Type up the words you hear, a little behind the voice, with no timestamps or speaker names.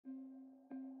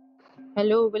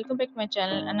Hello, welcome back to my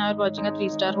channel and now we're watching a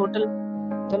 3-star hotel.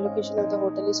 The location of the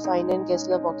hotel is fine and guests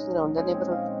love walking around the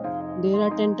neighborhood. There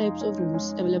are 10 types of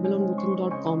rooms available on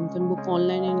booking.com. You can book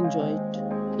online and enjoy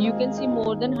it. You can see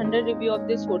more than 100 reviews of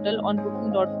this hotel on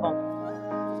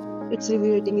booking.com. Its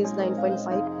review rating is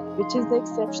 9.5, which is the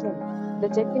exceptional. The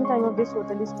check-in time of this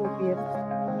hotel is 2 p.m.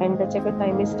 and the check-out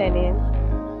time is 10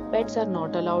 a.m. Pets are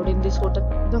not allowed in this hotel.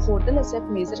 The hotel accepts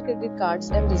major credit cards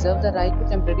and reserves the right to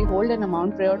temporarily hold an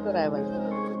amount prior to arrival.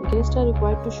 Guests are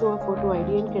required to show a photo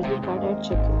ID and credit card at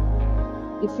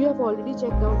check-in. If you have already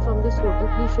checked out from this hotel,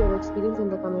 please share your experience in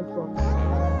the comment box.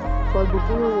 For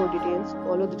booking or more details,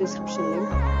 follow the description link.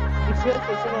 If you are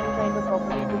facing any kind of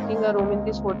problem booking a room in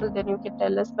this hotel, then you can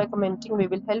tell us by commenting. We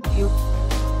will help you.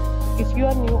 If you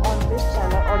are new on this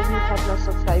channel or you have not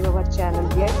subscribed our channel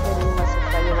yet, then you must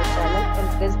subscribe our channel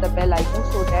and press the bell icon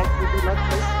so that you do not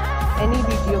miss any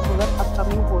video of our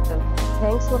upcoming hotel.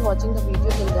 Thanks for watching the video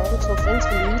till then. So friends,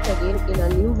 will meet again in a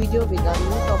new video with a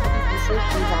new property